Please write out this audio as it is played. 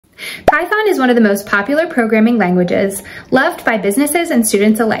Python is one of the most popular programming languages, loved by businesses and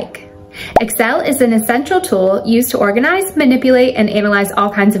students alike. Excel is an essential tool used to organize, manipulate, and analyze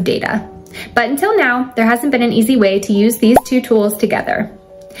all kinds of data. But until now, there hasn't been an easy way to use these two tools together.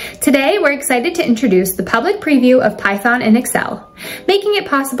 Today, we're excited to introduce the public preview of Python and Excel, making it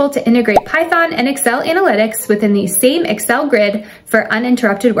possible to integrate Python and Excel analytics within the same Excel grid for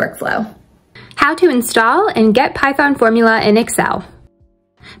uninterrupted workflow. How to install and get Python formula in Excel.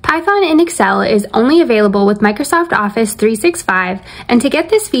 Python in Excel is only available with Microsoft Office 365, and to get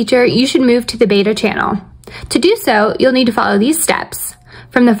this feature, you should move to the beta channel. To do so, you'll need to follow these steps.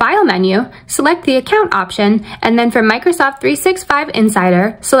 From the File menu, select the Account option, and then from Microsoft 365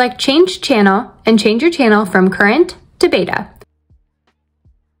 Insider, select Change Channel and change your channel from Current to Beta.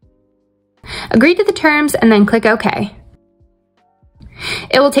 Agree to the terms and then click OK.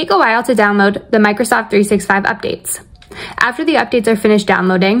 It will take a while to download the Microsoft 365 updates. After the updates are finished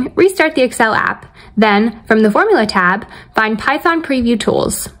downloading, restart the Excel app. Then, from the Formula tab, find Python Preview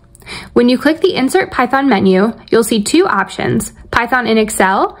Tools. When you click the Insert Python menu, you'll see two options, Python in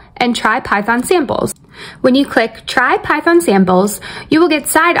Excel and Try Python Samples. When you click Try Python Samples, you will get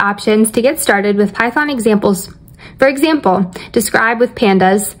side options to get started with Python examples. For example, describe with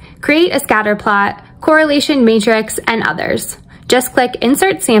pandas, create a scatter plot, correlation matrix, and others. Just click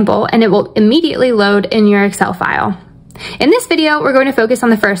Insert Sample and it will immediately load in your Excel file. In this video, we're going to focus on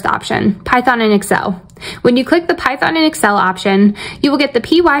the first option, Python in Excel. When you click the Python in Excel option, you will get the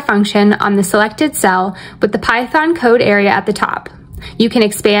py function on the selected cell with the Python code area at the top. You can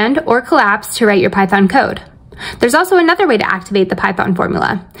expand or collapse to write your Python code. There's also another way to activate the Python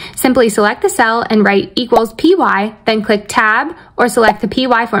formula. Simply select the cell and write equals py, then click Tab or select the py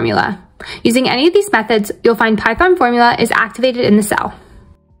formula. Using any of these methods, you'll find Python formula is activated in the cell.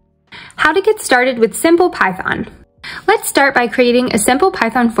 How to get started with simple Python. Let's start by creating a simple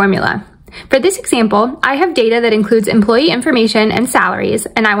Python formula. For this example, I have data that includes employee information and salaries,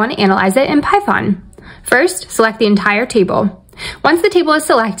 and I want to analyze it in Python. First, select the entire table. Once the table is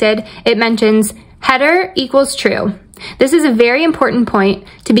selected, it mentions header equals true. This is a very important point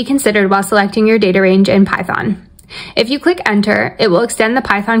to be considered while selecting your data range in Python. If you click Enter, it will extend the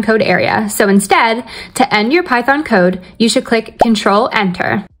Python code area, so instead, to end your Python code, you should click Control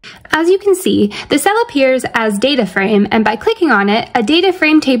Enter. As you can see, the cell appears as data frame, and by clicking on it, a data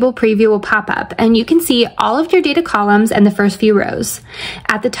frame table preview will pop up, and you can see all of your data columns and the first few rows.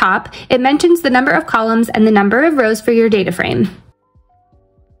 At the top, it mentions the number of columns and the number of rows for your data frame.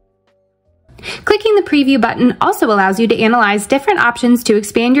 Clicking the Preview button also allows you to analyze different options to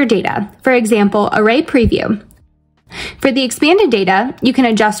expand your data, for example, Array Preview. For the expanded data, you can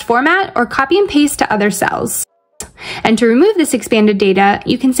adjust format or copy and paste to other cells. And to remove this expanded data,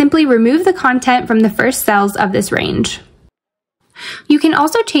 you can simply remove the content from the first cells of this range. You can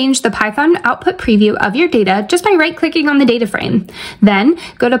also change the Python output preview of your data just by right-clicking on the data frame. Then,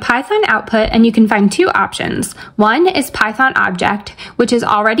 go to Python output and you can find two options. One is Python object, which is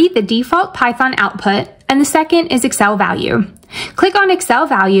already the default Python output, and the second is Excel value. Click on Excel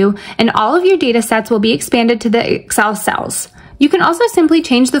value and all of your data sets will be expanded to the Excel cells. You can also simply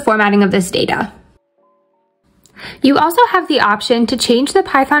change the formatting of this data. You also have the option to change the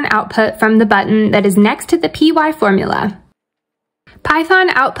Python output from the button that is next to the py formula. Python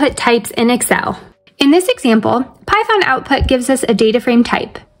output types in Excel. In this example, Python output gives us a data frame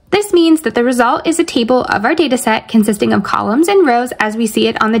type. This means that the result is a table of our dataset consisting of columns and rows as we see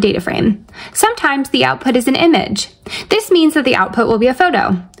it on the data frame. Sometimes the output is an image. This means that the output will be a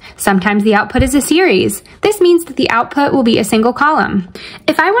photo. Sometimes the output is a series. This means that the output will be a single column.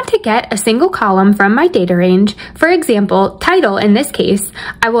 If I want to get a single column from my data range, for example, title in this case,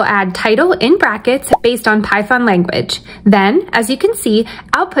 I will add title in brackets based on Python language. Then, as you can see,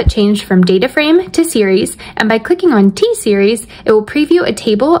 output changed from data frame to series, and by clicking on T-series, it will preview a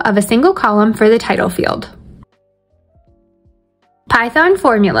table of a single column for the title field. Python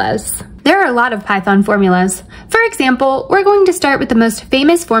formulas. There are a lot of Python formulas. For example, we're going to start with the most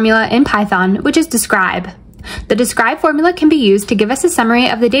famous formula in Python, which is describe. The describe formula can be used to give us a summary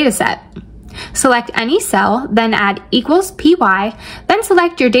of the dataset. Select any cell, then add equals py, then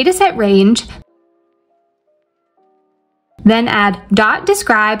select your dataset range, then add dot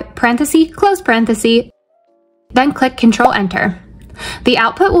describe, parenthesis, close parenthesis, then click Control Enter. The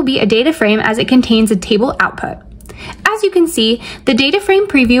output will be a data frame as it contains a table output. As you can see, the data frame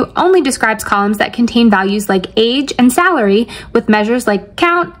preview only describes columns that contain values like age and salary with measures like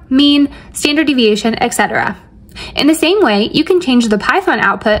count, mean, standard deviation, etc. In the same way, you can change the Python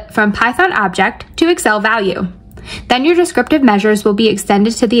output from Python object to Excel value. Then your descriptive measures will be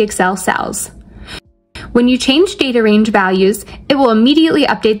extended to the Excel cells. When you change data range values, it will immediately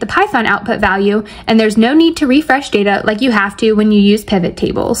update the Python output value, and there's no need to refresh data like you have to when you use pivot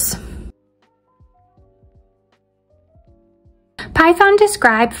tables. Python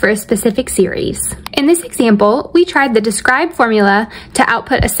describe for a specific series. In this example, we tried the describe formula to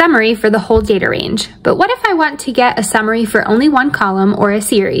output a summary for the whole data range. But what if I want to get a summary for only one column or a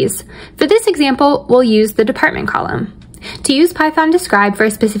series? For this example, we'll use the department column. To use Python describe for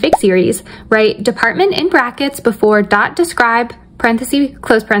a specific series, write department in brackets before .describe, parenthesis,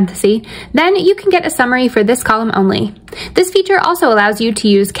 close parenthesis, then you can get a summary for this column only. This feature also allows you to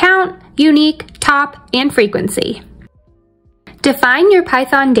use count, unique, top, and frequency. Define your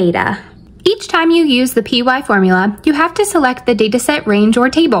Python data. Each time you use the py formula, you have to select the dataset range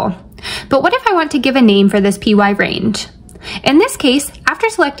or table. But what if I want to give a name for this py range? In this case, after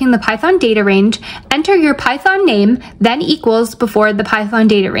selecting the Python data range, enter your Python name, then equals before the Python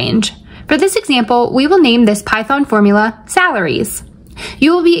data range. For this example, we will name this Python formula salaries.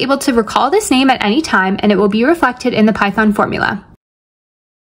 You will be able to recall this name at any time, and it will be reflected in the Python formula.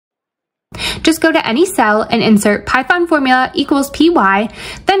 Just go to any cell and insert Python formula equals py,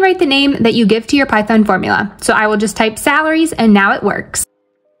 then write the name that you give to your Python formula. So I will just type salaries, and now it works.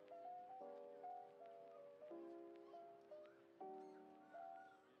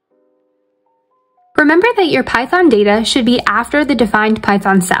 Remember that your Python data should be after the defined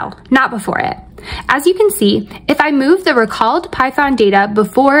Python cell, not before it. As you can see, if I move the recalled Python data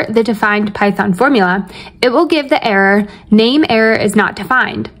before the defined Python formula, it will give the error, name error is not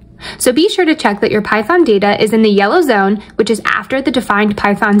defined. So be sure to check that your Python data is in the yellow zone, which is after the defined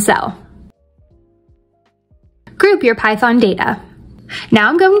Python cell. Group your Python data. Now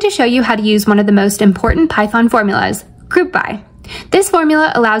I'm going to show you how to use one of the most important Python formulas, group by. This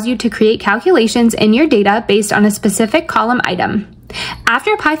formula allows you to create calculations in your data based on a specific column item.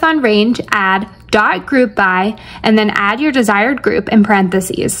 After Python range, add .groupBy and then add your desired group in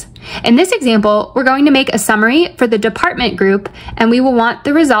parentheses. In this example, we're going to make a summary for the department group, and we will want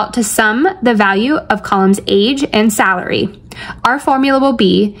the result to sum the value of columns age and salary. Our formula will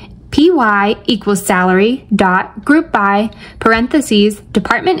be py equals salary dot group by parentheses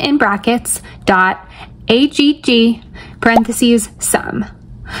department in brackets dot agg parentheses sum.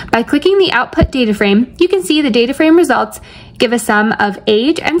 By clicking the output data frame, you can see the data frame results give a sum of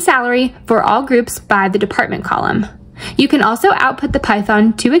age and salary for all groups by the department column. You can also output the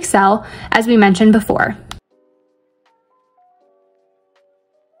Python to Excel, as we mentioned before.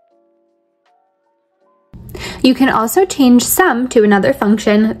 You can also change sum to another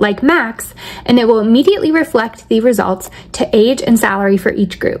function like max, and it will immediately reflect the results to age and salary for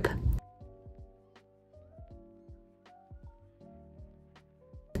each group.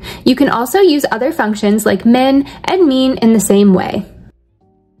 You can also use other functions like min and mean in the same way.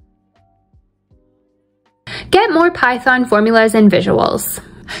 Get more Python formulas and visuals.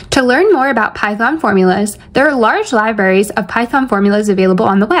 To learn more about Python formulas, there are large libraries of Python formulas available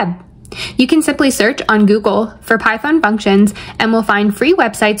on the web. You can simply search on Google for Python functions and will find free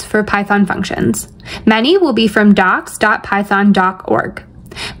websites for Python functions. Many will be from docs.python.org.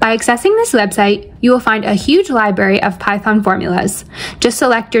 By accessing this website, you will find a huge library of Python formulas. Just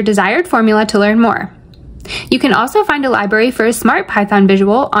select your desired formula to learn more. You can also find a library for a smart Python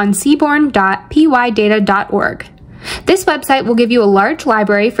visual on seaborn.pydata.org. This website will give you a large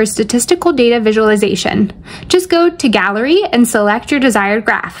library for statistical data visualization. Just go to Gallery and select your desired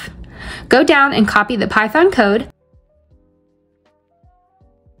graph. Go down and copy the Python code.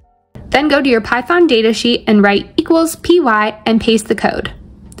 Then go to your Python datasheet and write equals py and paste the code.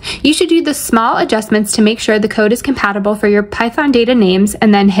 You should do the small adjustments to make sure the code is compatible for your Python data names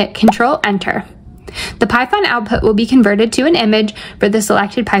and then hit Control-Enter. The Python output will be converted to an image for the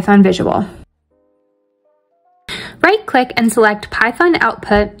selected Python visual. Right-click and select Python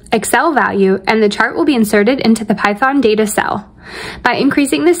Output, Excel Value, and the chart will be inserted into the Python data cell. By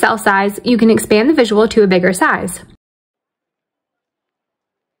increasing the cell size, you can expand the visual to a bigger size.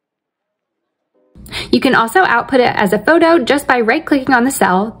 You can also output it as a photo just by right-clicking on the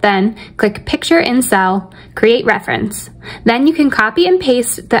cell, then click Picture in Cell, Create Reference. Then you can copy and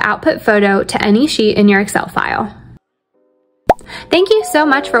paste the output photo to any sheet in your Excel file. Thank you so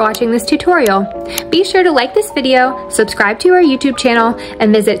much for watching this tutorial. Be sure to like this video, subscribe to our YouTube channel,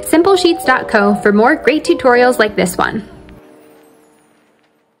 and visit simplesheets.co for more great tutorials like this one.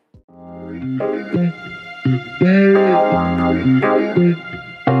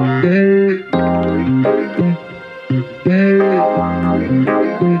 Hey.